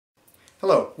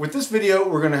Hello. With this video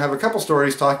we're going to have a couple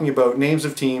stories talking about names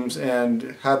of teams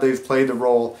and how they've played the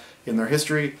role in their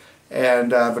history.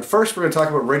 But first we're going to talk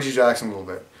about Reggie Jackson a little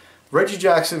bit. Reggie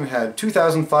Jackson had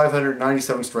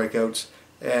 2,597 strikeouts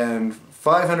and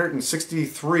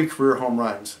 563 career home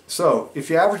runs. So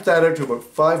if you average that out to about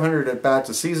 500 at-bats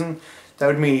a season, that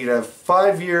would mean he'd have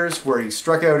 5 years where he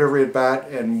struck out every at-bat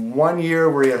and 1 year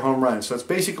where he had home runs. So it's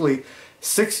basically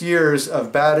 6 years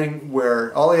of batting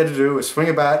where all he had to do was swing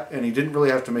a bat and he didn't really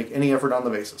have to make any effort on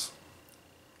the bases.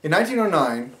 In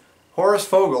 1909, Horace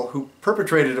Fogel, who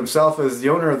perpetrated himself as the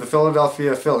owner of the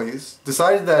Philadelphia Phillies,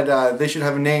 decided that they should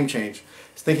have a name change,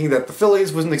 thinking that the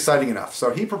Phillies wasn't exciting enough. So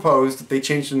he proposed that they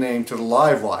change the name to the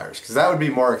Live Wires, because that would be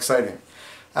more exciting.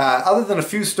 Other than a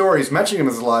few stories mentioning him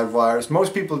as the Live Wires,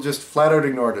 most people just flat out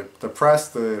ignored it. The press,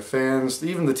 the fans,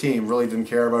 even the team really didn't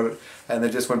care about it, and they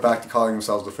just went back to calling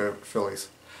themselves the Phillies.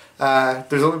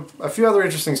 There's a few other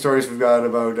interesting stories we've got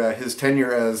about his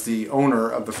tenure as the owner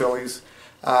of the Phillies.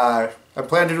 I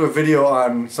plan to do a video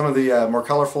on some of the more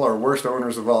colorful or worst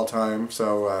owners of all time,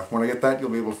 so when I get that you'll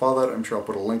be able to follow that. I'm sure I'll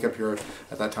put a link up here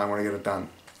at that time when I get it done.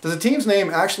 Does a team's name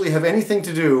actually have anything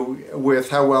to do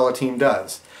with how well a team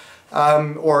does?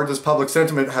 Or does public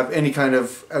sentiment have any kind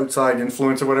of outside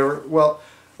influence or whatever? Well,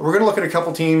 we're going to look at a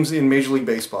couple teams in Major League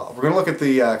Baseball. We're going to look at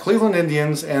the Cleveland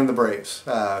Indians and the Braves,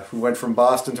 who went from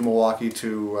Boston to Milwaukee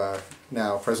to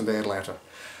now present-day Atlanta.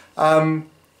 A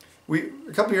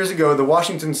couple years ago, the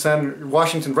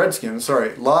Washington Redskins,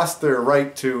 lost their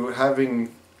right to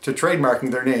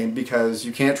trademarking their name because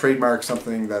you can't trademark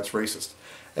something that's racist.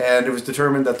 And it was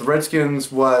determined that the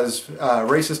Redskins was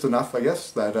racist enough, I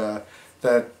guess, that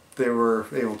they were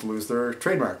able to lose their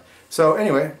trademark. So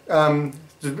anyway,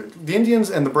 the Indians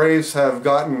and the Braves have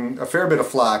gotten a fair bit of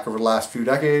flack over the last few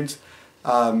decades.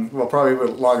 Well, probably a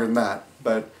bit longer than that.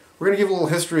 But we're going to give a little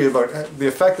history about the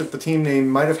effect that the team name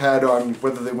might have had on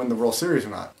whether they win the World Series or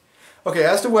not. Okay,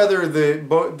 as to whether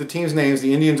the team's names,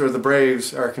 the Indians or the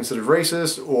Braves, are considered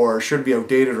racist or should be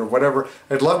outdated or whatever,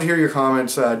 I'd love to hear your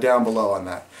comments down below on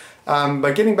that.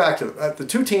 But getting back to the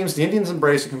two teams, the Indians and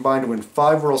Braves, have combined to win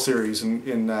 5 World Series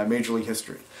in Major League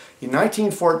history. In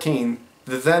 1914,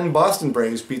 the then Boston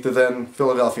Braves beat the then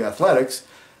Philadelphia Athletics,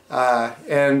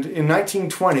 and in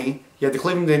 1920, you had the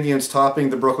Cleveland Indians topping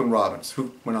the Brooklyn Robins,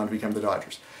 who went on to become the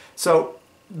Dodgers. So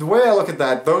the way I look at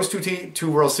that, those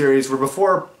two World Series were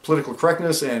before political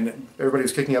correctness, and everybody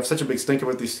was kicking up such a big stink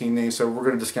about these team names, so we're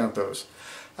going to discount those.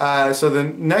 So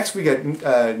then next we get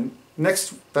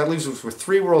that leaves us with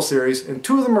 3 World Series, and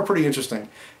 2 of them are pretty interesting.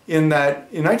 In that,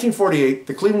 in 1948,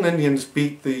 the Cleveland Indians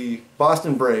beat the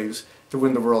Boston Braves to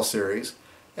win the World Series,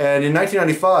 and in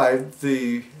 1995,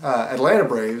 the Atlanta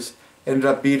Braves ended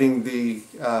up beating the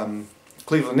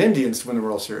Cleveland Indians to win the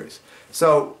World Series.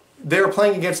 So they were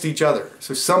playing against each other,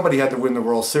 so somebody had to win the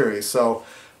World Series. So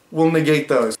we'll negate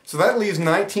those. So that leaves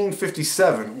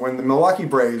 1957, when the Milwaukee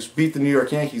Braves beat the New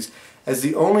York Yankees, as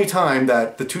the only time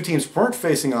that the two teams weren't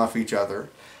facing off each other,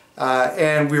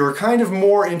 and we were kind of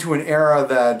more into an era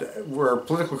where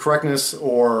political correctness,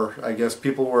 or I guess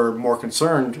people were more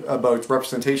concerned about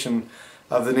representation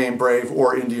of the name Brave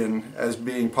or Indian as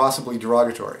being possibly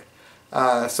derogatory.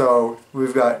 So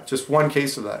we've got just one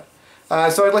case of that.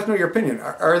 So I'd like to know your opinion.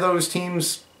 Are those team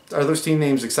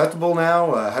names acceptable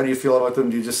now? How do you feel about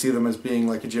them? Do you just see them as being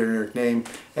like a generic name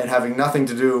and having nothing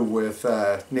to do with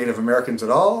Native Americans at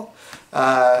all?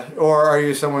 Or are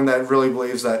you someone that really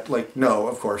believes that, like, no,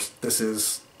 of course, this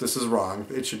is wrong.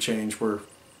 It should change. We're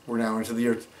now into the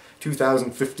year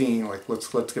 2015. Like,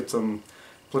 let's get some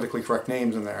politically correct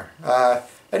names in there.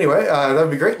 Anyway, that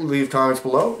would be great. Leave comments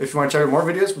below. If you want to check out more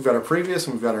videos, we've got our previous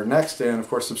and we've got our next, and of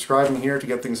course subscribing here to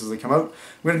get things as they come out.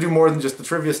 I'm going to do more than just the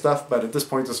trivia stuff, but at this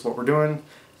point this is what we're doing.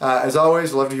 As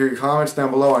always, I'd love to hear your comments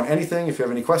down below on anything. If you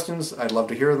have any questions, I'd love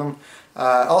to hear them.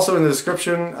 Also in the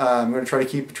description, I'm going to try to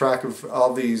keep track of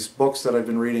all these books that I've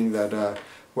been reading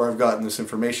where I've gotten this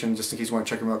information, just in case you want to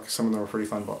check them out, because some of them are pretty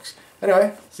fun books.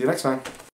 Anyway, see you next time.